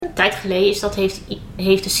tijd geleden is dat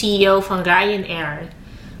heeft de CEO van Ryanair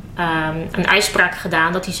een uitspraak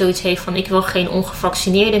gedaan. Dat hij zoiets heeft van: ik wil geen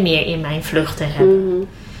ongevaccineerden meer in mijn vluchten hebben. Mm-hmm.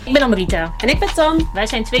 Ik ben Amrita. En ik ben Tan. Wij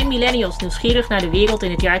zijn 2 millennials nieuwsgierig naar de wereld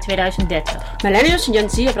in het jaar 2030. Millennials en Gen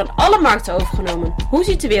Z hebben dan alle markten overgenomen. Hoe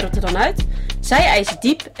ziet de wereld er dan uit? Zij eisen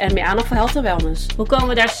diep en meer aandacht voor health en wellness. Hoe komen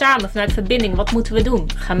we daar samen vanuit verbinding? Wat moeten we doen?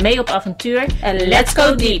 Ga mee op avontuur En let's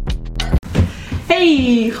go deep!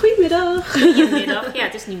 Hey, goedemiddag. Goedemiddag. Ja,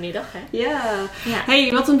 het is niet middag, hè? Ja.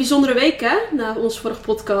 Hey, wat een bijzondere week, hè? Na onze vorige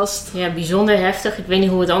podcast. Ja, bijzonder heftig. Ik weet niet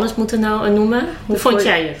hoe we het anders moeten noemen. Hoe vond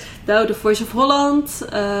jij het? Nou, de Voice of Holland,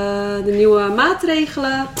 de nieuwe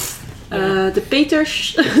maatregelen, de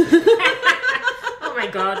Peters. Oh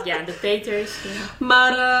my god, ja, de Peters. Ja.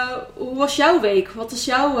 Maar hoe was jouw week? Wat is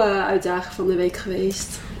jouw uitdaging van de week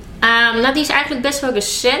geweest? Nou, die is eigenlijk best wel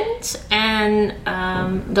recent. En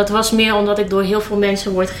dat was meer omdat ik door heel veel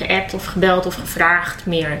mensen word geappt of gebeld of gevraagd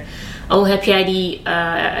meer. Oh, heb jij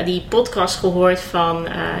die podcast gehoord van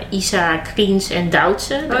Isa Kriens en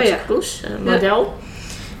Doutse Kroes, model?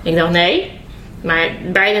 Ja. Ik dacht nee, maar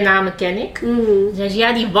beide namen ken ik. Ze zei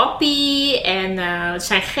ja, die wappie en het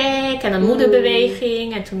zijn gek en een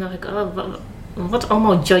moederbeweging. En toen dacht ik, oh, wat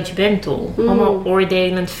allemaal judgmental. Allemaal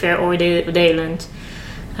oordelend, veroordelend.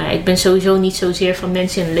 Ik ben sowieso niet zozeer van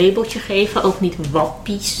mensen een labeltje geven. Ook niet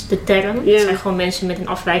wappies, de term. Het zijn gewoon mensen met een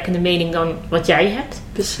afwijkende mening dan wat jij hebt.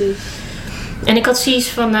 Precies. En ik had zoiets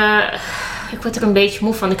van, ik word er een beetje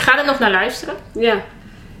moe van. Ik ga er nog naar luisteren. Ja.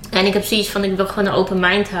 En ik heb zoiets van, ik wil gewoon een open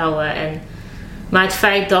mind houden. Maar het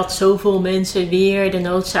feit dat zoveel mensen weer de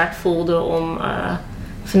noodzaak voelden om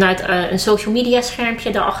vanuit een social media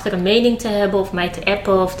schermpje daarachter een mening te hebben. Of mij te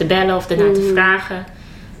appen of te bellen of ernaar te vragen.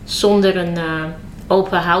 Zonder een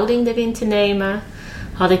open houding erin te nemen.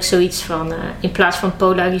 Had ik zoiets van, in plaats van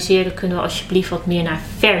polariseren kunnen we alsjeblieft wat meer naar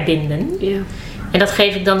verbinden. Ja. En dat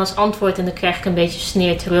geef ik dan als antwoord en dan krijg ik een beetje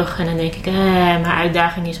sneer terug. En dan denk ik, mijn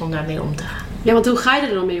uitdaging is om daarmee om te gaan. Ja, want hoe ga je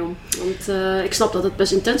er dan mee om? Want ik snap dat het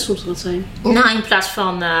best intens soms kan zijn. Nou, in plaats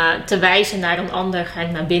van te wijzen naar een ander, ga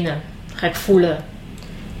ik naar binnen. Ga ik voelen.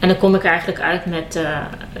 En dan kom ik eigenlijk uit met,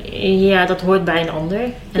 ja, dat hoort bij een ander.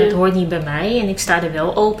 En dat hoort niet bij mij. En ik sta er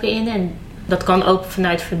wel open in. En dat kan ook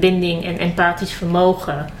vanuit verbinding en empathisch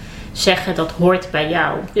vermogen zeggen, dat hoort bij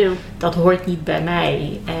jou. Ja. Dat hoort niet bij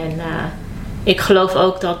mij. En ik geloof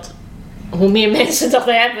ook dat hoe meer mensen dat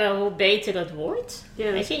hebben, hoe beter het wordt.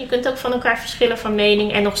 Ja. Weet je, je kunt ook van elkaar verschillen van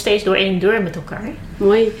mening en nog steeds door één deur met elkaar.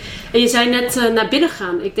 Mooi. En je zei net naar binnen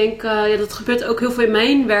gaan. Ik denk, dat gebeurt ook heel veel in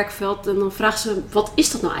mijn werkveld. En dan vragen ze, wat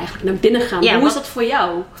is dat nou eigenlijk, naar binnen gaan? Ja, hoe is dat voor jou?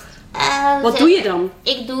 Wat doe je dan?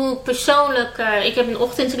 Ik doe persoonlijk, ik heb een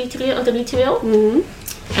ochtendritueel. Mm-hmm.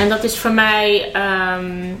 En dat is voor mij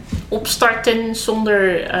opstarten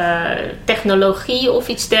zonder technologie of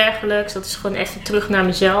iets dergelijks. Dat is gewoon even terug naar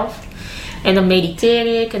mezelf. En dan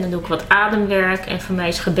mediteer ik en dan doe ik wat ademwerk. En voor mij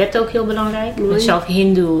is gebed ook heel belangrijk. Ik ben zelf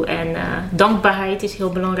hindoe en dankbaarheid is heel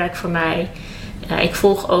belangrijk voor mij. Ik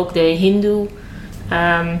volg ook de hindoe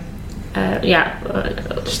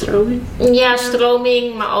stroming. Ja,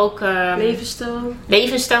 stroming, maar ook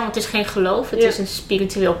levensstijl, want het is geen geloof, het is een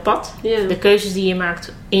spiritueel pad. De keuzes die je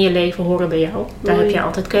maakt in je leven horen bij jou. Daar heb je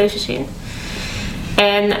altijd keuzes in.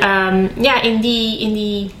 En in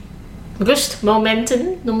die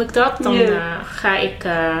rustmomenten, noem ik dat, dan ga ik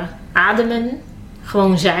ademen,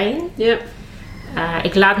 gewoon zijn.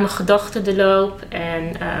 Ik laat mijn gedachten de loop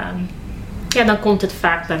en dan komt het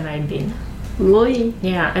vaak bij mij binnen. Mooi.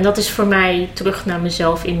 Ja, en dat is voor mij terug naar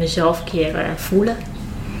mezelf, in mezelf keren voelen.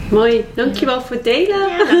 Mooi, dankjewel voor het delen.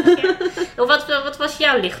 Ja, dank je. Wat was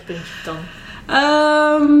jouw lichtpuntje dan?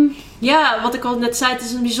 Wat ik al net zei, het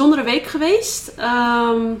is een bijzondere week geweest.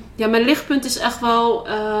 Mijn lichtpunt is echt wel,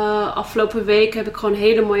 afgelopen week heb ik gewoon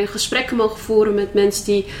hele mooie gesprekken mogen voeren met mensen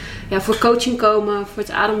die voor coaching komen, voor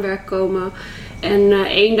het ademwerk komen. En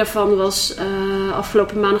één daarvan was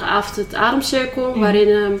afgelopen maandagavond het ademcirkel,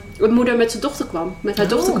 waarin een moeder met zijn dochter kwam, met haar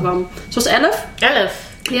dochter kwam. Ze was 11. 11?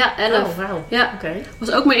 Ja, 11. Oh, wauw. Ja. Okay. Het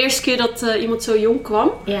was ook mijn eerste keer dat iemand zo jong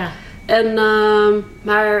kwam. Ja. En,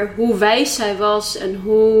 maar hoe wijs zij was en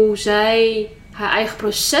hoe zij haar eigen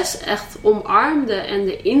proces echt omarmde en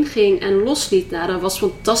erin ging en losliet. Nou, dat was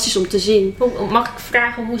fantastisch om te zien. Mag ik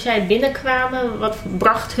vragen hoe zij binnenkwamen? Wat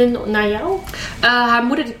bracht hun naar jou? Haar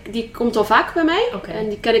moeder die komt al vaak bij mij. Okay. En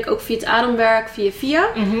die ken ik ook via het ademwerk, via.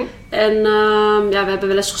 Mm-hmm. En we hebben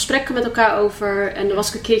wel eens gesprekken met elkaar over. En dan was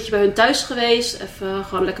ik een keertje bij hun thuis geweest. Even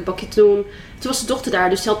gewoon lekker bakje te doen. Toen was de dochter daar,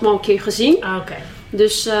 dus die had me al een keer gezien. Oké.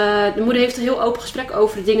 Dus de moeder heeft een heel open gesprek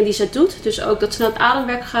over de dingen die zij doet. Dus ook dat ze naar het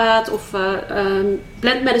ademwerk gaat of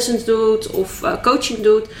plant medicines doet of coaching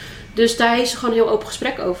doet. Dus daar heeft ze gewoon een heel open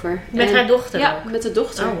gesprek over. Met haar dochter Ja, ook? met de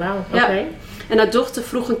dochter. Oh, wauw. Ja. Oké. En haar dochter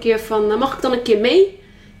vroeg een keer van, mag ik dan een keer mee?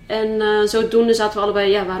 En zodoende zaten we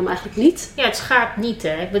allebei, ja, waarom eigenlijk niet? Ja, het schaadt niet,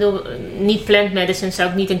 hè. Ik bedoel, niet plant medicine zou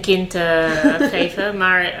ik niet een kind geven.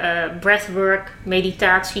 Maar breathwork,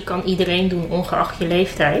 meditatie kan iedereen doen, ongeacht je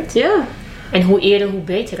leeftijd. Ja. En hoe eerder, hoe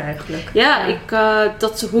beter eigenlijk. Ja,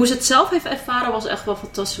 hoe ze het zelf heeft ervaren was echt wel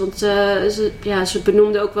fantastisch. Want ze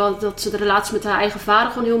benoemde ook wel dat ze de relatie met haar eigen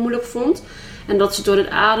vader gewoon heel moeilijk vond. En dat ze door het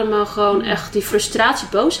ademen gewoon echt die frustratie,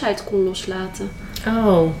 boosheid kon loslaten.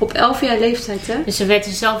 Oh. Op 11 jaar leeftijd, hè? Dus ze werd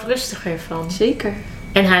er zelf rustiger van. Zeker.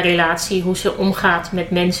 En haar relatie, hoe ze omgaat met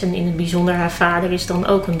mensen, in het bijzonder haar vader, is dan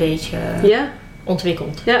ook een beetje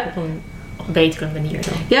ontwikkeld. Ja. Op een betere manier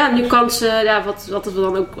dan. Ja, nu kan ze,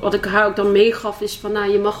 wat ik haar ook dan meegaf, is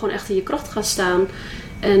van, je mag gewoon echt in je kracht gaan staan.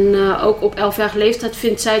 En ook op 11-jarige leeftijd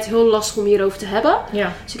vindt zij het heel lastig om hierover te hebben.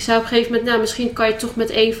 Ja. Dus ik zei op een gegeven moment, misschien kan je het toch met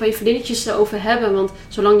een van je vriendinnetjes erover hebben. Want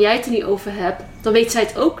zolang jij het er niet over hebt, dan weet zij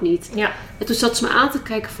het ook niet. Ja. En toen zat ze me aan te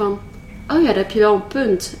kijken van, oh ja, daar heb je wel een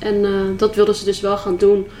punt. En dat wilde ze dus wel gaan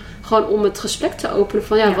doen. Gewoon om het gesprek te openen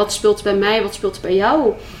van, wat speelt bij mij, wat speelt bij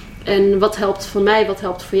jou? En wat helpt voor mij, wat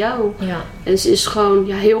helpt voor jou? Ja. En ze is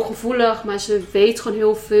gewoon heel gevoelig, maar ze weet gewoon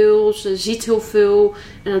heel veel. Ze ziet heel veel.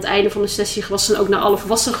 En aan het einde van de sessie was ze ook naar alle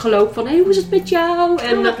volwassenen gelopen van, hoe is het met jou?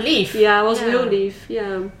 En wat lief. Ja, was heel lief. Ja.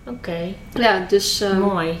 Oké. Ja, dus...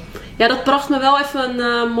 mooi. Ja, dat bracht me wel even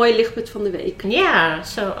een mooi lichtpunt van de week. Ja,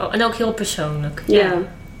 zo. Oh, en ook heel persoonlijk. Ja.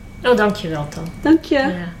 Oh, dankjewel dan. Dank je.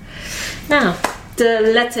 Ja. Nou. De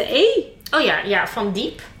letter E. Oh ja, van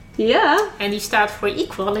Diep. Ja. En die staat voor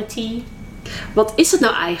equality. Wat is het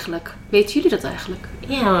nou eigenlijk? Weten jullie dat eigenlijk?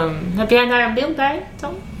 Ja, heb jij daar een beeld bij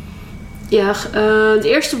dan? Ja, het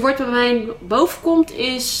eerste woord bij mij boven komt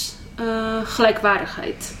is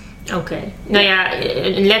gelijkwaardigheid. Oké. Nou ja,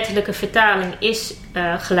 een letterlijke vertaling is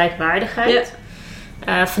gelijkwaardigheid.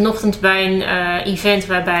 Ja. Vanochtend bij een event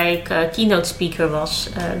waarbij ik keynote speaker was,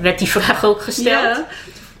 werd die vraag ook gesteld. Ja.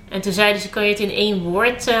 En toen zeiden ze, kan je het in één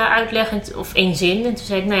woord uitleggen of één zin? En toen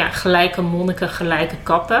zei ik, gelijke monniken, gelijke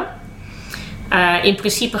kappen. In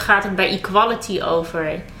principe gaat het bij equality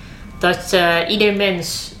over dat ieder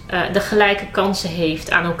mens de gelijke kansen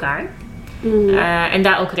heeft aan elkaar. Mm. En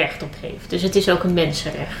daar ook recht op heeft. Dus het is ook een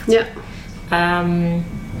mensenrecht. Ja.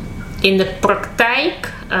 In de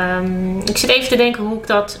praktijk, ik zit even te denken hoe ik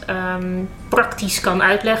dat praktisch kan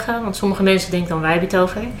uitleggen. Want sommige mensen denken dan, wij hebben het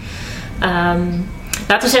over.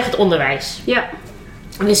 Laten we zeggen het onderwijs. Ja.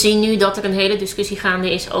 We zien nu dat er een hele discussie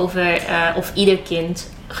gaande is over of ieder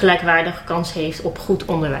kind gelijkwaardige kans heeft op goed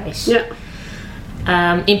onderwijs. Ja.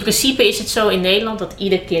 In principe is het zo in Nederland dat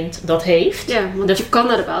ieder kind dat heeft. Ja, want dus je kan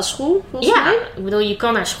naar de basisschool, volgens mij. Ik bedoel, je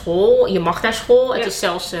kan naar school, je mag naar school. Het is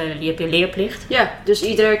zelfs, je hebt je leerplicht. Ja, dus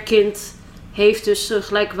ieder kind heeft dus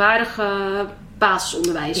gelijkwaardige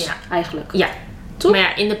basisonderwijs eigenlijk. Ja. Toch? Maar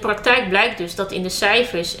ja, in de praktijk blijkt dus dat in de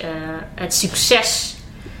cijfers het succes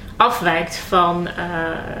afwijkt van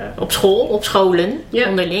op scholen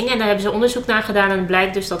onderling. En daar hebben ze onderzoek naar gedaan en het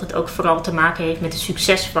blijkt dus dat het ook vooral te maken heeft met de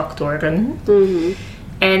succesfactoren. Mm-hmm.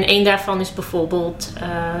 En een daarvan is bijvoorbeeld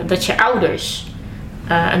dat je ouders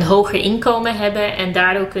een hoger inkomen hebben en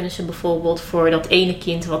daardoor kunnen ze bijvoorbeeld voor dat ene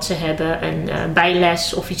kind wat ze hebben een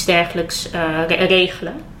bijles of iets dergelijks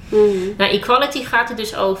regelen. Mm-hmm. Nou, equality gaat er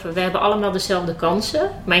dus over. We hebben allemaal dezelfde kansen.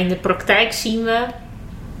 Maar in de praktijk zien we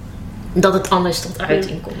dat het anders tot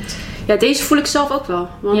uiting komt. Ja, deze voel ik zelf ook wel.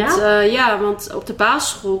 Want, ja? Want op de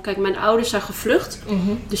basisschool... Kijk, mijn ouders zijn gevlucht.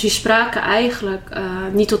 Mm-hmm. Dus die spraken eigenlijk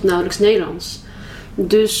niet tot nauwelijks Nederlands.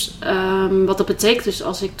 Dus wat dat betekent dus...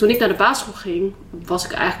 Toen ik naar de basisschool ging... was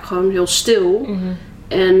ik eigenlijk gewoon heel stil. Mm-hmm.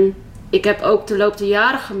 En ik heb ook de loop der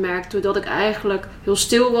jaren gemerkt... doordat ik eigenlijk heel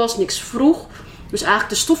stil was, niks vroeg... dus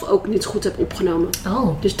eigenlijk de stof ook niet goed heb opgenomen.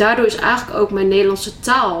 Oh. Dus daardoor is eigenlijk ook mijn Nederlandse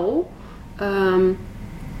taal...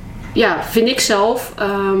 vind ik zelf...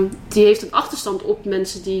 die heeft een achterstand op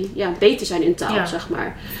mensen die beter zijn in taal, zeg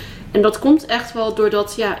maar. En dat komt echt wel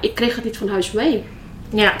doordat... ik kreeg het niet van huis mee.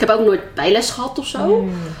 Ja. Ik heb ook nooit bijles gehad of zo.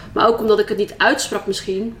 Maar ook omdat ik het niet uitsprak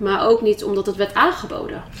misschien. Maar ook niet omdat het werd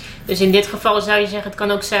aangeboden. Dus in dit geval zou je zeggen... het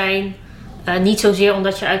kan ook zijn... niet zozeer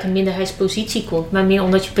omdat je uit een minderheidspositie komt... maar meer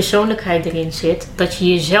omdat je persoonlijkheid erin zit... dat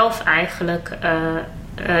je jezelf eigenlijk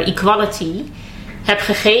equality hebt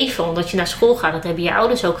gegeven... omdat je naar school gaat. Dat hebben je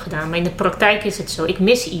ouders ook gedaan. Maar in de praktijk is het zo. Ik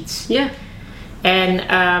mis iets. Ja. En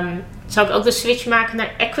zou ik ook de switch maken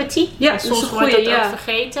naar equity? Ja, soms wordt dat ook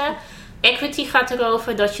vergeten. Equity gaat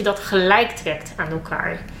erover dat je dat gelijk trekt aan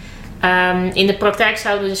elkaar. In de praktijk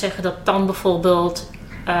zouden we zeggen dat dan bijvoorbeeld...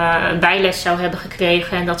 een bijles zou hebben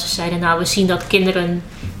gekregen en dat ze zeiden, we zien dat kinderen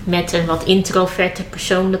met een wat introverte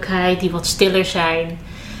persoonlijkheid, die wat stiller zijn,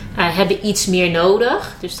 hebben iets meer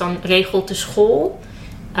nodig. Dus dan regelt de school,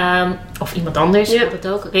 of iemand anders, doet het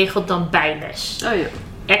ook, regelt dan bijles. Oh ja.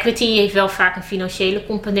 Equity heeft wel vaak een financiële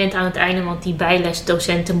component aan het einde, want die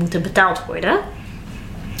bijlesdocenten moeten betaald worden.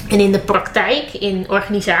 En in de praktijk, in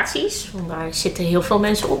organisaties, want daar zitten heel veel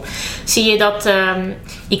mensen op, zie je dat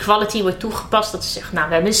equality wordt toegepast. Dat ze zeggen, nou,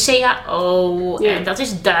 we hebben een CAO en dat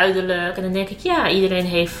is duidelijk. En dan denk ik, ja, iedereen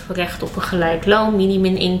heeft recht op een gelijk loon,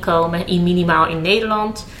 minimuminkomen, minimaal in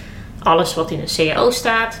Nederland. Alles wat in een CAO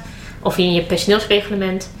staat of in je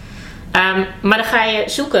personeelsreglement. Maar dan ga je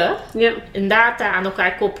zoeken en data aan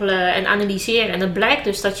elkaar koppelen en analyseren. En dan blijkt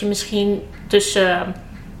dus dat je misschien tussen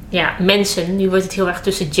mensen, nu wordt het heel erg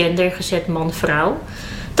tussen gender gezet, man-vrouw,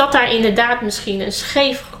 dat daar inderdaad misschien een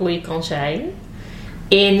scheefgroei kan zijn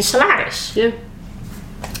in salaris. Ja.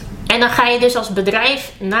 En dan ga je dus als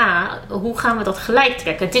bedrijf hoe gaan we dat gelijk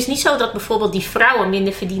trekken? Het is niet zo dat bijvoorbeeld die vrouwen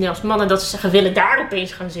minder verdienen als mannen, dat ze zeggen, willen daar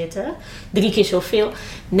opeens gaan zitten, 3 keer zoveel.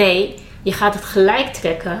 Nee, je gaat het gelijk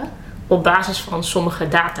trekken op basis van sommige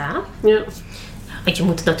data. Ja. Want je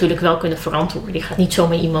moet het natuurlijk wel kunnen verantwoorden. Je gaat niet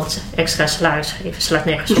zomaar iemand extra salaris geven. Slaat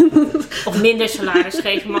nergens op. Of minder salaris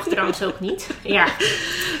geven mag trouwens ook niet. Ja.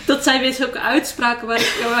 Dat zijn weer zulke uitspraken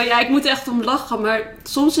waar ik moet echt om lachen. Maar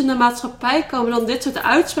soms in de maatschappij komen dan dit soort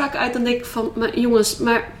uitspraken uit. Dan denk ik van, maar jongens,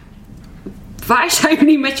 waar zijn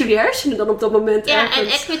jullie met jullie hersenen dan op dat moment? Ja, ergens? En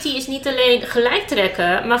equity is niet alleen gelijk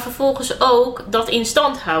trekken, maar vervolgens ook dat in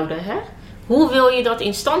stand houden. Hè? Hoe wil je dat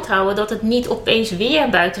in stand houden dat het niet opeens weer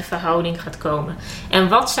buiten verhouding gaat komen? En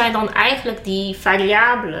wat zijn dan eigenlijk die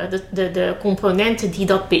variabelen, de componenten die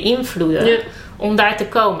dat beïnvloeden om daar te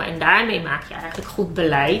komen? En daarmee maak je eigenlijk goed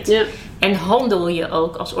beleid. Ja. En handel je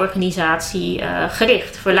ook als organisatie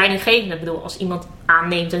gericht. Voor leidinggevenden, bedoel, als iemand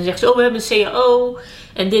aanneemt en zegt, we hebben een CAO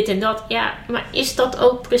en dit en dat. Ja, maar is dat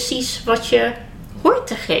ook precies wat je hoort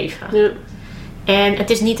te geven? Ja. En het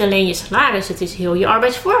is niet alleen je salaris, het is heel je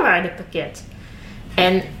arbeidsvoorwaardenpakket.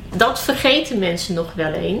 En dat vergeten mensen nog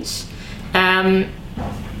wel eens.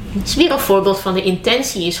 Het is weer een voorbeeld van de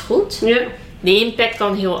intentie is goed. Ja. De impact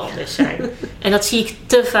kan heel anders zijn. En dat zie ik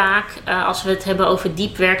te vaak als we het hebben over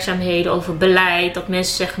diepwerkzaamheden, over beleid. Dat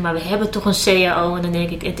mensen zeggen, maar we hebben toch een CAO. En dan denk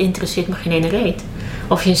ik, het interesseert me geen ene reet.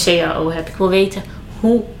 Of je een CAO hebt. Ik wil weten,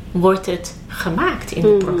 hoe wordt het gemaakt in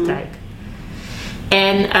de praktijk?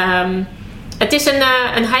 En het is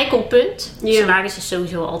een heikel punt. Salaris is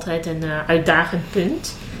sowieso altijd een uitdagend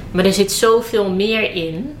punt. Maar er zit zoveel meer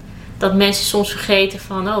in dat mensen soms vergeten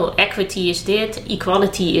van, equity is dit,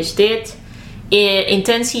 equality is dit,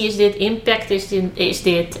 intentie is dit, impact is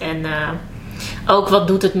dit. En ook wat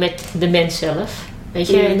doet het met de mens zelf. Weet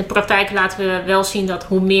je, in de praktijk laten we wel zien dat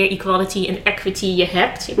hoe meer equality en equity je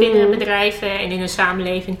hebt binnen bedrijven en in een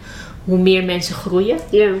samenleving, hoe meer mensen groeien.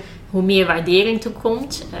 Yeah. Hoe meer waardering er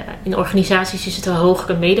komt. In organisaties is het een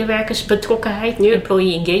hogere medewerkersbetrokkenheid,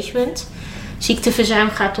 employee engagement. Ziekteverzuim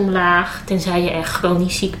gaat omlaag, tenzij je echt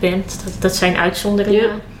chronisch ziek bent. Dat zijn uitzonderingen.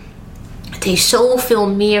 Ja. Het heeft zoveel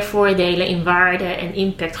meer voordelen in waarde en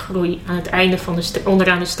impactgroei aan het einde van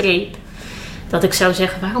onderaan de streep. Dat ik zou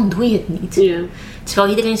zeggen, waarom doe je het niet? Ja. Terwijl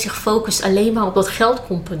iedereen zich focust alleen maar op dat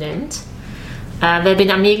geldcomponent. We hebben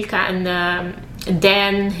in Amerika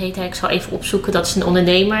Dan heet hij, ik zal even opzoeken, dat is een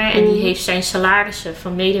ondernemer. En die heeft zijn salarissen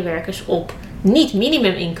van medewerkers op niet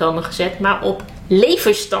minimuminkomen gezet, maar op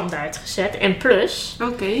levensstandaard gezet en plus.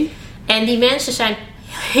 Oké. En die mensen zijn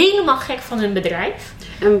helemaal gek van hun bedrijf.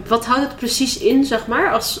 En wat houdt het precies in, zeg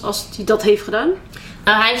maar, als hij dat heeft gedaan?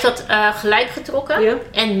 Hij heeft dat gelijk getrokken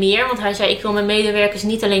en meer. Want hij zei, ik wil mijn medewerkers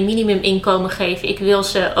niet alleen minimuminkomen geven. Ik wil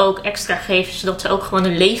ze ook extra geven, zodat ze ook gewoon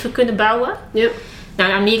een leven kunnen bouwen. Ja. Nou,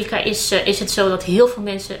 in Amerika is het zo dat heel veel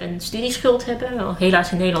mensen een studieschuld hebben. Wel,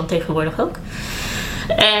 helaas in Nederland tegenwoordig ook.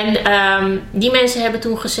 En die mensen hebben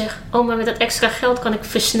toen gezegd, maar met dat extra geld kan ik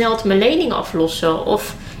versneld mijn lening aflossen.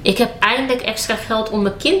 Of ik heb eindelijk extra geld om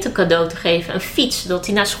mijn kind een cadeau te geven. Een fiets, zodat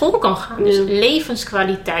hij naar school kan gaan. Dus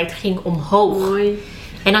levenskwaliteit ging omhoog. Mooi.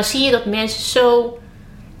 En dan zie je dat mensen zo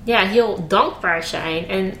heel dankbaar zijn.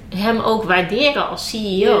 En hem ook waarderen als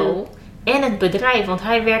CEO. Ja. En het bedrijf. Want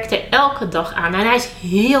hij werkt er elke dag aan. En hij is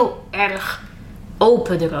heel erg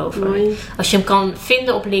open erover. Mooi. Als je hem kan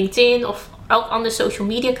vinden op LinkedIn of elk ander social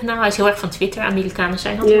media kanaal. Hij is heel erg van Twitter. Amerikanen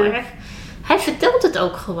zijn dat heel erg. Hij vertelt het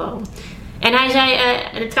ook gewoon. En hij zei,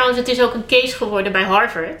 trouwens het is ook een case geworden bij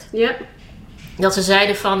Harvard. Ja. Dat ze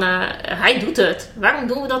zeiden van, hij doet het. Waarom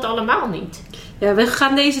doen we dat allemaal niet? Ja, we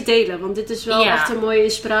gaan deze delen. Want dit is wel echt een mooie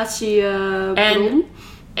inspiratiebron.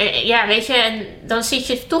 Ja, weet je, en dan zit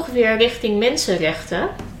je toch weer richting mensenrechten.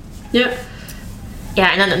 Ja.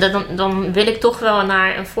 Ja, en dan wil ik toch wel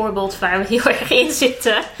naar een voorbeeld waar we heel erg in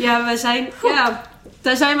zitten. Ja, we zijn... Ja,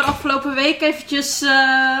 Daar zijn we afgelopen week eventjes...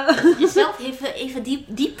 Jezelf even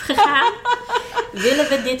diep gegaan. Willen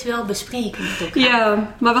we dit wel bespreken met elkaar?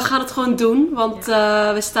 Ja, maar we gaan het gewoon doen. Want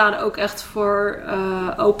we staan ook echt voor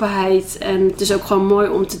openheid. En het is ook gewoon mooi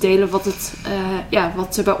om te delen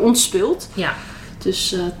wat er bij ons speelt. Ja.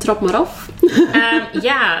 Dus trap maar af.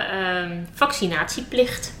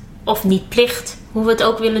 Vaccinatieplicht. Of niet plicht, hoe we het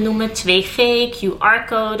ook willen noemen. 2G,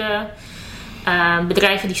 QR-code.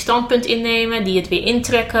 Bedrijven die standpunt innemen, die het weer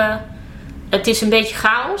intrekken. Het is een beetje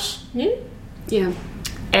chaos nu. Ja.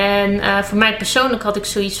 En voor mij persoonlijk had ik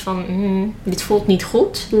zoiets van, dit voelt niet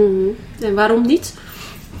goed. Mm-hmm. En waarom niet?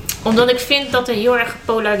 Omdat ik vind dat er heel erg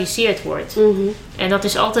gepolariseerd wordt. Mm-hmm. En dat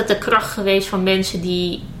is altijd de kracht geweest van mensen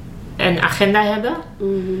die een agenda hebben.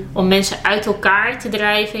 Mm-hmm. Om mensen uit elkaar te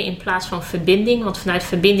drijven in plaats van verbinding. Want vanuit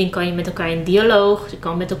verbinding kan je met elkaar in dialoog. Je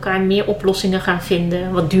kan met elkaar meer oplossingen gaan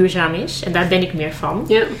vinden wat duurzaam is. En daar ben ik meer van.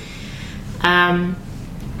 Ja.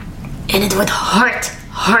 En het wordt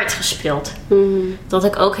hard gespeeld. Mm-hmm. Dat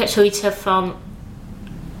ik ook zoiets heb van,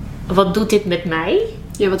 wat doet dit met mij?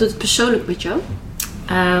 Ja, wat doet het persoonlijk met jou?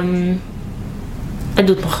 Het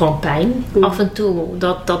doet me gewoon pijn. Af en toe.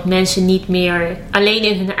 Dat mensen niet meer alleen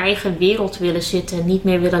in hun eigen wereld willen zitten. Niet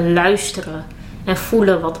meer willen luisteren. En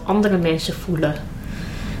voelen wat andere mensen voelen.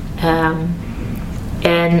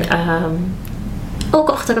 Ook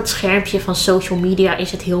achter het schermpje van social media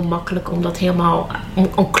is het heel makkelijk om dat helemaal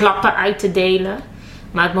om klappen uit te delen.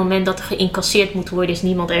 Maar het moment dat er geïncasseerd moet worden is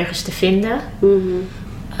niemand ergens te vinden. Mm-hmm.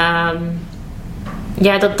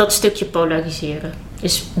 Dat stukje polariseren.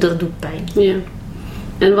 Dat doet pijn. Ja.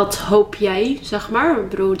 En wat hoop jij, zeg maar? Ik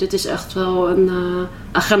bedoel, dit is echt wel een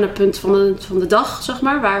agendapunt van de dag, zeg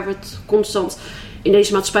maar. Waar we het constant in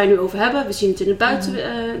deze maatschappij nu over hebben. We zien het in het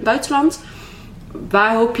buitenland.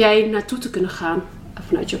 Waar hoop jij naartoe te kunnen gaan?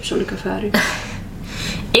 Vanuit je persoonlijke ervaring.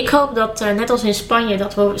 Ik hoop dat, net als in Spanje,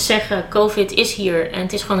 dat we zeggen, COVID is hier en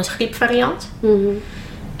het is gewoon een griepvariant. Mm-hmm.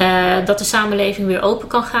 Dat de samenleving weer open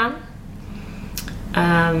kan gaan.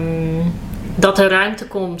 Dat er ruimte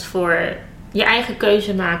komt voor je eigen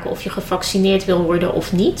keuze maken of je gevaccineerd wil worden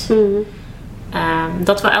of niet. Mm-hmm.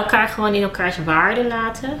 Dat we elkaar gewoon in elkaars waarde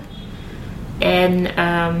laten. En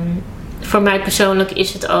voor mij persoonlijk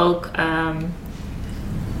is het ook...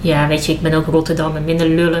 weet je, ik ben ook Rotterdam en minder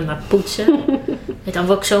lullen, maar poetsen. Dan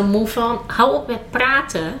word ik zo moe van. Hou op met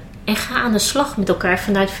praten en ga aan de slag met elkaar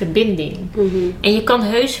vanuit verbinding. Mm-hmm. En je kan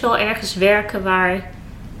heus wel ergens werken waar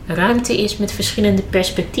ruimte is met verschillende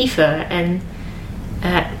perspectieven. En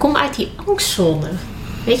kom uit die angstzone.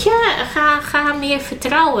 Weet je, ga meer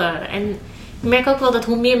vertrouwen. En ik merk ook wel dat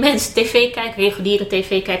hoe meer mensen tv kijken, reguliere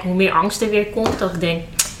tv kijken, hoe meer angst er weer komt. Dat ik denk,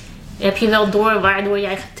 heb je wel door waardoor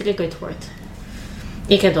jij getriggerd wordt?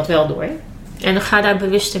 Ik heb dat wel door. En dan ga daar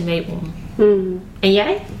bewuster mee om. Mm-hmm. En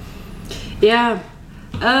jij? Ja,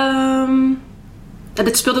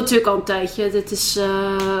 dit speelt natuurlijk al een tijdje. Dit is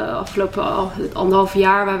afgelopen anderhalf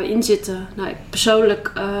jaar waar we in zitten. Nou, ik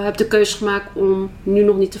persoonlijk heb de keuze gemaakt om nu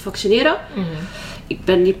nog niet te vaccineren. Mm-hmm. Ik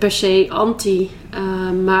ben niet per se anti,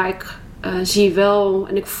 maar ik zie wel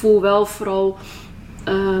en ik voel wel vooral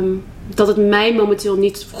dat het mij momenteel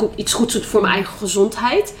niet iets goeds doet voor mijn eigen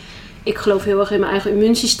gezondheid. Ik geloof heel erg in mijn eigen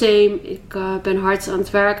immuunsysteem. Ik ben hard aan het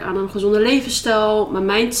werk aan een gezonde levensstijl. Mijn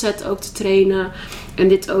mindset ook te trainen. En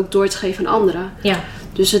dit ook door te geven aan anderen. Ja.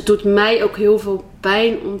 Dus het doet mij ook heel veel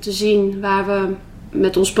pijn om te zien waar we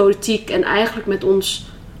met ons politiek en eigenlijk met ons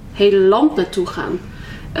hele land naartoe gaan.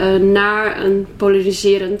 Naar een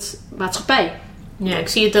polariserend maatschappij. Ja, ik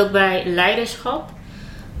zie het ook bij leiderschap.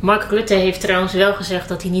 Mark Rutte heeft trouwens wel gezegd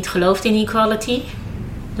dat hij niet gelooft in equality.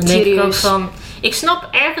 Dan denk ik ook van... Ik snap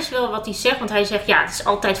ergens wel wat hij zegt. Want hij zegt, ja, het is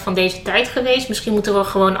altijd van deze tijd geweest. Misschien moeten we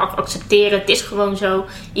gewoon accepteren. Het is gewoon zo.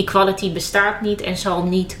 Equality bestaat niet en zal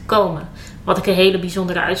niet komen. Wat ik een hele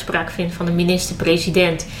bijzondere uitspraak vind van de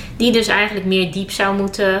minister-president. Die dus eigenlijk meer diep zou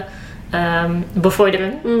moeten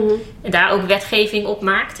bevorderen. Mm-hmm. En daar ook wetgeving op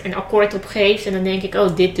maakt. En akkoord op geeft. En dan denk ik,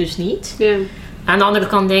 oh, dit dus niet. Yeah. Aan de andere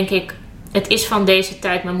kant denk ik... Het is van deze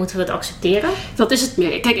tijd, maar moeten we het accepteren? Dat is het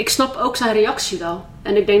meer. Kijk, ik snap ook zijn reactie wel.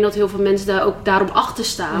 En ik denk dat heel veel mensen daar ook daarom achter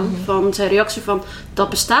staan. Mm-hmm. Van zijn reactie van, dat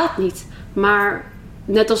bestaat niet. Maar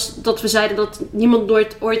net als dat we zeiden dat niemand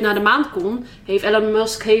ooit naar de maan kon. Heeft Elon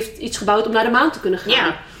Musk iets gebouwd om naar de maan te kunnen gaan.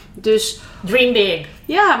 Ja. Dus, Dream big.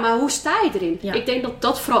 ja, maar hoe sta je erin? Ja. Ik denk dat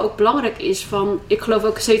dat vooral ook belangrijk is. Ik geloof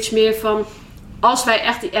ook steeds meer van... Als wij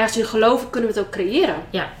echt ergens in geloven, kunnen we het ook creëren.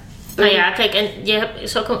 Ja. Nou ja, kijk, en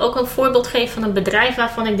zal ik ook een voorbeeld geven van een bedrijf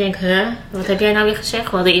waarvan ik denk, wat heb jij nou weer gezegd?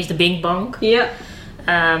 We hadden eerst de Big Bang. Ja.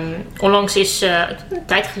 Onlangs is, een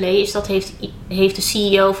tijd geleden heeft de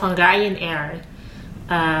CEO van Ryanair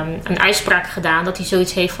een uitspraak gedaan dat hij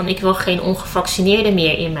zoiets heeft van: ik wil geen ongevaccineerden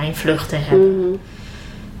meer in mijn vluchten hebben. Mm-hmm.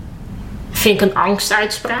 Vind ik een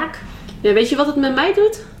angstuitspraak. Ja, weet je wat het met mij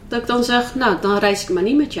doet? Dat ik dan zeg, nou, dan reis ik maar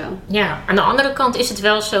niet met jou. Ja, aan de andere kant is het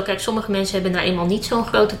wel zo. Kijk, sommige mensen hebben nou eenmaal niet zo'n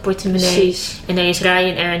grote portemonnee. Precies. En daar is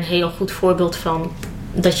Ryanair een heel goed voorbeeld van.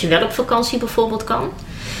 Dat je wel op vakantie bijvoorbeeld kan.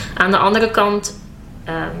 Aan de andere kant,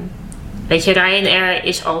 weet je, Ryanair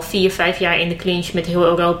is al 4-5 jaar in de clinch met heel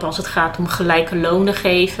Europa als het gaat om gelijke lonen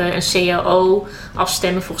geven. Een CAO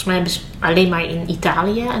afstemmen. Volgens mij hebben ze alleen maar in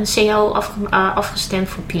Italië een CAO afgestemd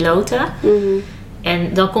voor piloten. Mm-hmm.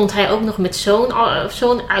 En dan komt hij ook nog met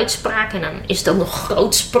zo'n uitspraak. En dan is het ook nog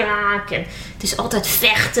grootspraak. En het is altijd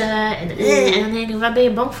vechten. En dan denk ik, waar ben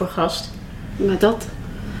je bang voor, gast? Maar dat...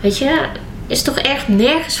 Weet je, is toch echt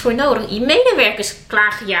nergens voor nodig. Je medewerkers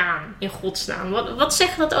klagen je aan, in godsnaam. Wat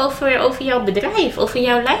zegt dat over jouw bedrijf? Over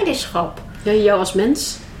jouw leiderschap? Ja, jou als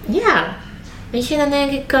mens. Ja. Weet je, dan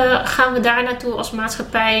denk ik, gaan we daar naartoe als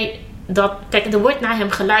maatschappij... Kijk, er wordt naar hem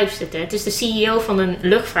geluisterd. Hè? Het is de CEO van een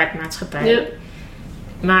luchtvaartmaatschappij. Ja.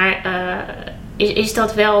 Maar is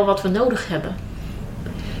dat wel wat we nodig hebben?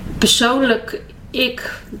 Persoonlijk,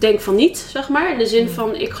 ik denk van niet, zeg maar. In de zin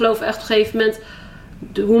van, ik geloof echt op een gegeven moment...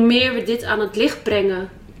 hoe meer we dit aan het licht brengen...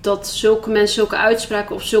 dat zulke mensen zulke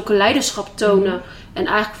uitspraken of zulke leiderschap tonen... en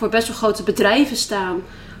eigenlijk voor best wel grote bedrijven staan...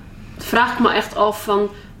 vraag ik me echt af van...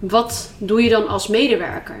 wat doe je dan als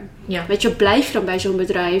medewerker? Ja. Weet je, blijf je dan bij zo'n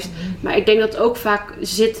bedrijf? Maar ik denk dat het ook vaak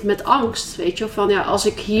zit met angst. Weet je, van ja, als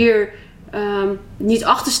ik hier... niet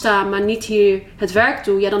achter sta, maar niet hier het werk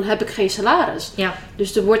doe, ja, dan heb ik geen salaris. Ja.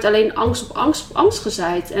 Dus er wordt alleen angst op angst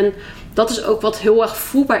gezaaid. En dat is ook wat heel erg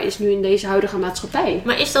voelbaar is nu in deze huidige maatschappij.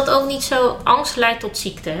 Maar is dat ook niet zo? Angst leidt tot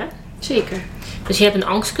ziekte, hè? Zeker. Dus je hebt een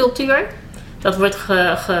angstcultuur. Dat wordt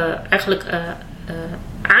eigenlijk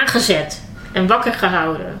aangezet en wakker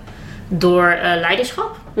gehouden door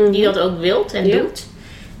leiderschap. Mm-hmm. Die dat ook wilt en doet.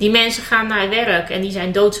 Die mensen gaan naar werk en die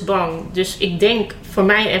zijn doodsbang. Dus ik denk, voor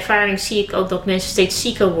mijn ervaring zie ik ook dat mensen steeds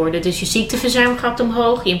zieker worden. Dus je ziekteverzuim gaat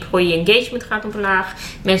omhoog, je employee engagement gaat omlaag.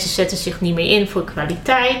 Mensen zetten zich niet meer in voor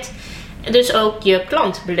kwaliteit. En dus ook je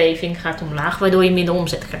klantbeleving gaat omlaag, waardoor je minder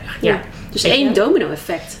omzet krijgt. Ja. Dus één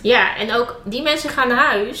domino-effect. Ja, en ook die mensen gaan naar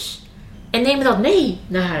huis en nemen dat mee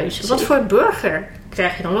naar huis. Zeker. Wat voor burger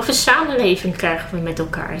krijg je dan? Wat voor samenleving krijgen we met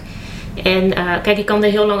elkaar? En kijk, ik kan er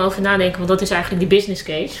heel lang over nadenken, want dat is eigenlijk de business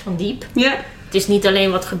case van Diep. Ja. Het is niet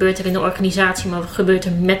alleen wat gebeurt er in de organisatie, maar wat gebeurt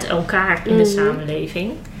er met elkaar in de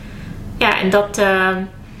samenleving. Ja, en dat...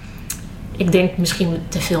 ik denk misschien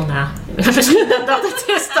te veel na. Misschien dat het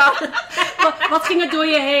is dan. Wat ging er door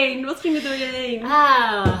je heen? Wat ging er door je heen?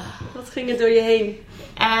 Wat ging er door je heen?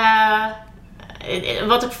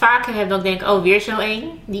 Wat ik vaker heb, dat ik denk, oh, weer zo één.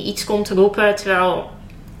 Die iets komt roepen, terwijl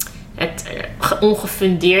het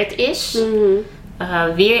ongefundeerd is.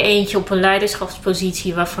 Mm-hmm. Weer eentje op een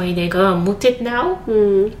leiderschapspositie waarvan je denkt, oh, moet dit nou?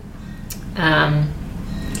 Mm-hmm.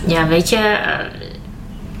 Ja, weet je...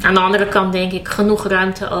 aan de andere kant denk ik genoeg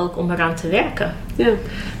ruimte ook om eraan te werken. Ja,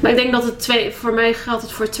 maar ik denk dat voor mij geldt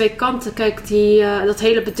het voor twee kanten. Kijk, dat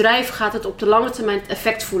hele bedrijf gaat het op de lange termijn het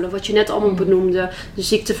effect voelen. Wat je net allemaal benoemde. De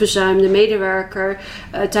ziekteverzuim, de medewerker.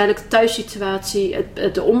 Uiteindelijk de thuissituatie.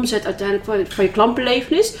 De omzet uiteindelijk van je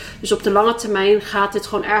klantbelevenis. Dus op de lange termijn gaat dit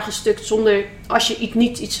gewoon ergens stuk zonder... als je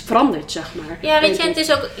niet iets verandert, zeg maar. Ja, weet je, het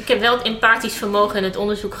is ook... Ik heb wel het empathisch vermogen en het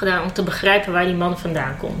onderzoek gedaan om te begrijpen waar die man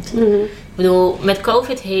vandaan komt. Mm-hmm. Ik bedoel, met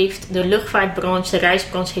COVID heeft de luchtvaartbranche, de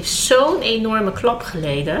reisbranche, heeft zo'n enorme klap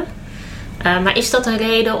geleden. Maar is dat een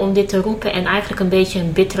reden om dit te roepen en eigenlijk een beetje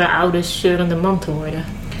een bittere, oude, zeurende man te worden?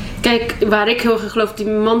 Kijk, waar ik heel erg geloof, die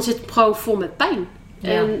man zit gewoon vol met pijn. Ja.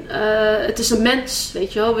 En het is een mens,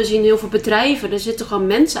 weet je wel. We zien heel veel bedrijven, er zitten gewoon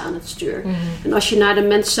mensen aan het stuur. Mm-hmm. En als je naar de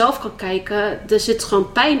mens zelf kan kijken, er zit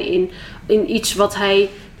gewoon pijn in. In iets wat hij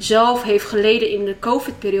zelf heeft geleden in de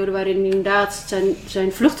COVID-periode, waarin hij inderdaad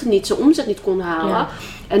zijn vluchten niet, zijn omzet niet kon halen. Ja.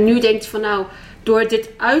 En nu denkt hij van nou, door dit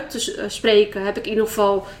uit te spreken heb ik in ieder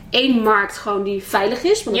geval één markt gewoon die veilig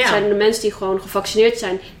is. Want dat zijn de mensen die gewoon gevaccineerd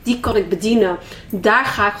zijn. Die kan ik bedienen. Daar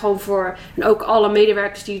ga ik gewoon voor. En ook alle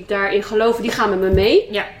medewerkers die daarin geloven, die gaan met me mee.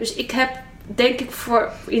 Ja. Dus ik heb, denk ik,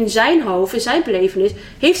 in zijn hoofd, in zijn belevenis,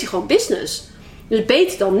 heeft hij gewoon business. Dus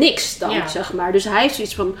beter dan niks dan, zeg maar. Dus hij heeft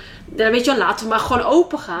zoiets van, weet je wel, laten we maar gewoon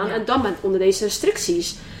open gaan. Ja. En dan maar onder deze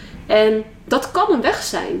restricties. En dat kan een weg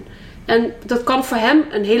zijn. En dat kan voor hem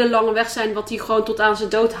een hele lange weg zijn wat hij gewoon tot aan zijn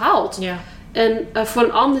dood haalt. Ja. En voor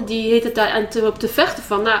een ander die heet het daar aan te vechten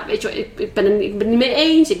van, nou weet je wel, ik ben het niet mee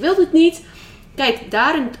eens, ik wil het niet. Kijk,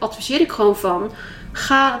 daarin adviseer ik gewoon van,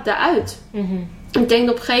 ga daaruit. Mm-hmm. Ik denk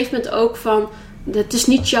op een gegeven moment ook van, het is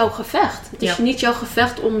niet jouw gevecht. Het is niet jouw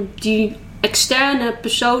gevecht om die externe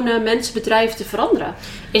personen, mensen, bedrijven te veranderen.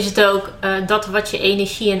 Is het ook dat wat je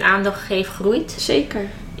energie en aandacht geeft groeit? Zeker.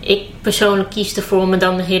 Ik persoonlijk kies ervoor om me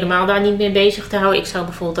dan helemaal daar niet mee bezig te houden. Ik zou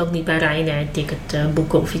bijvoorbeeld ook niet bij Ryanair een ticket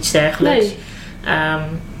boeken of iets dergelijks. Nee.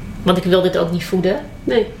 Want ik wil dit ook niet voeden.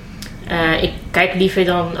 Nee. Ik kijk liever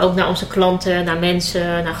dan ook naar onze klanten, naar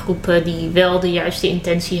mensen, naar groepen die wel de juiste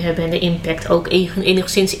intentie hebben en de impact ook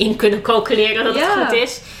enigszins in kunnen calculeren dat het goed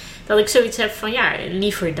is. Dat ik zoiets heb van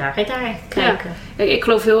liever daar kijken. Ja. Ik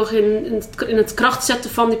geloof heel erg in het kracht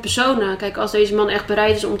zetten van die personen. Kijk, als deze man echt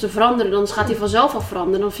bereid is om te veranderen, dan gaat hij vanzelf al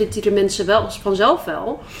veranderen. Dan vindt hij de mensen vanzelf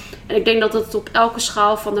wel. En ik denk dat het op elke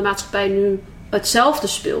schaal van de maatschappij nu hetzelfde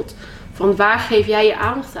speelt. Van waar geef jij je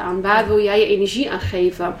aandacht aan? Waar wil jij je energie aan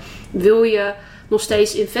geven? Wil je nog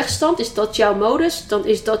steeds in vechtstand? Is dat jouw modus? Dan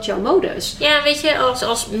is dat jouw modus. Ja, weet je,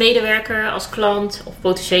 als medewerker, als klant of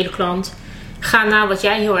potentiële klant, ga naar wat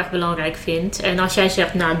jij heel erg belangrijk vindt. En als jij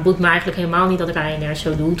zegt, het boeit me eigenlijk helemaal niet dat Ryanair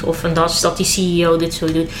zo doet. Of dat die CEO dit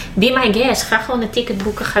zo doet. Be my guest. Ga gewoon een ticket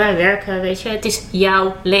boeken. Ga daar werken. Weet je. Het is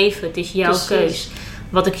jouw leven. Het is jouw keus.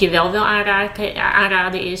 Wat ik je wel wil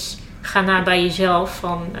aanraden is, ga naar bij jezelf.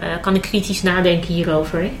 Kan ik kritisch nadenken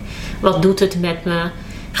hierover? Wat doet het met me?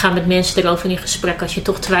 Ga met mensen erover in gesprek als je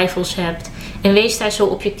toch twijfels hebt. En wees daar zo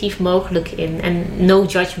objectief mogelijk in. En no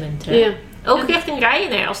judgment. Hè? Yeah. Ook richting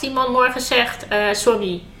Ryanair. Als die man morgen zegt,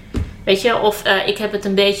 sorry. Weet je, of ik heb het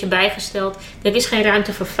een beetje bijgesteld. Er is geen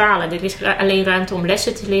ruimte voor falen. Er is alleen ruimte om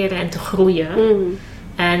lessen te leren en te groeien. Mm.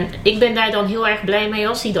 En ik ben daar dan heel erg blij mee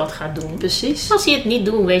als hij dat gaat doen. Precies. Als hij het niet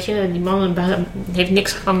doet, weet je. Die man heeft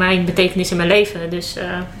niks van mijn betekenis in mijn leven. Dus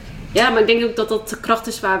ja, maar ik denk ook dat dat de kracht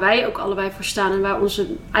is waar wij ook allebei voor staan. En waar onze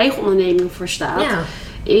eigen onderneming voor staat. Ja.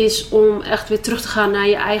 Is om echt weer terug te gaan naar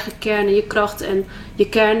je eigen kern en je kracht en je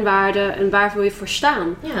kernwaarden en waar wil je voor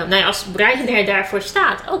staan. Ja, als Ryanair daarvoor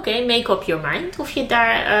staat, oké, make up your mind.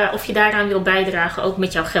 Of je daaraan wil bijdragen, ook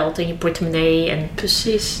met jouw geld en je portemonnee. En,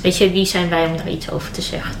 precies. Weet je, wie zijn wij om daar iets over te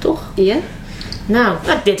zeggen, toch? Ja. Nou,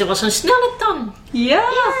 dit was een snelle dan. Ja.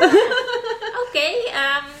 Oké,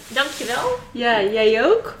 dankjewel. Ja, jij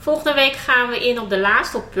ook. Volgende week gaan we in op de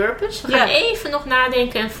laatste, op purpose. We gaan even nog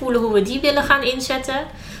nadenken en voelen hoe we die willen gaan inzetten.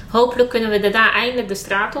 Hopelijk kunnen we daarna eindelijk de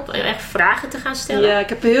straat op en echt vragen te gaan stellen. Ja, ik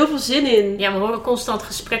heb er heel veel zin in. Ja, we horen constant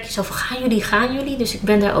gesprekjes over gaan jullie? Dus ik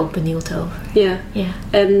ben daar ook benieuwd over. Ja.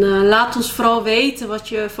 En laat ons vooral weten wat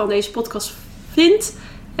je van deze podcast vindt.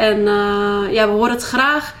 En we horen het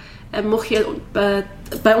graag. En mocht je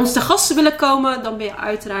bij ons te gasten willen komen, dan ben je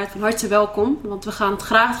uiteraard van harte welkom. Want we gaan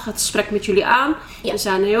graag het gesprek met jullie aan. Ja. We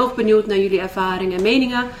zijn heel erg benieuwd naar jullie ervaringen en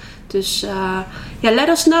meningen. Dus let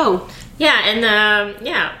us know. Ja, en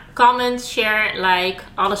comment, share, like.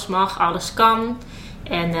 Alles mag, alles kan.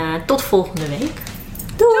 En tot volgende week.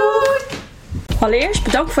 Doei! Allereerst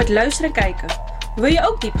bedankt voor het luisteren en kijken. Wil je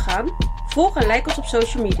ook diep gaan? Volg en like ons op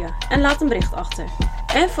social media. En laat een bericht achter.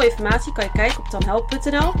 En voor informatie kan je kijken op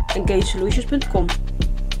danhelp.nl en gainsolutions.com.